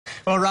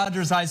Well,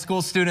 Rogers High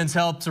School students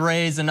helped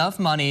raise enough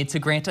money to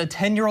grant a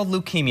 10-year-old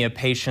leukemia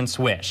patient's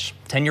wish.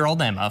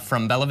 10-year-old Emma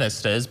from Bella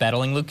Vista is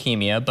battling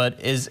leukemia, but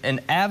is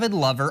an avid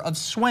lover of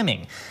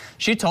swimming.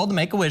 She told the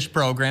Make-A-Wish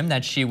program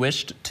that she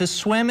wished to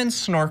swim and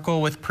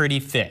snorkel with pretty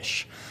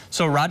fish.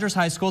 So Rogers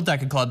High School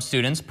DECA Club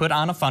students put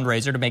on a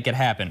fundraiser to make it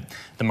happen.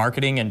 The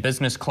Marketing and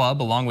Business Club,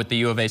 along with the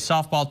U of A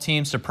softball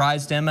team,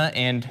 surprised Emma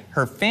and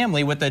her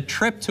family with a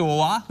trip to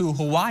Oahu,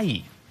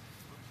 Hawaii.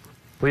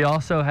 We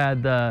also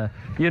had the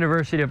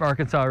University of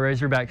Arkansas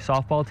Razorback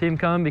softball team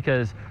come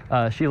because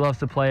she loves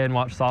to play and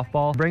watch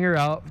softball. Bring her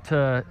out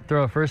to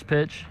throw a first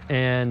pitch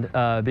and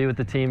be with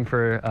the team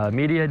for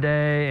media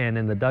day and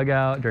in the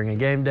dugout during a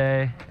game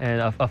day,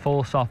 and a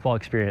full softball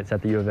experience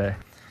at the U of A.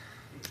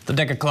 The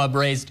DECA Club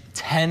raised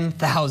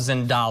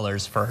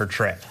 $10,000 for her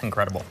trip.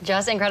 Incredible.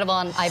 Just incredible,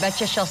 and I bet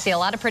you she'll see a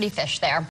lot of pretty fish there.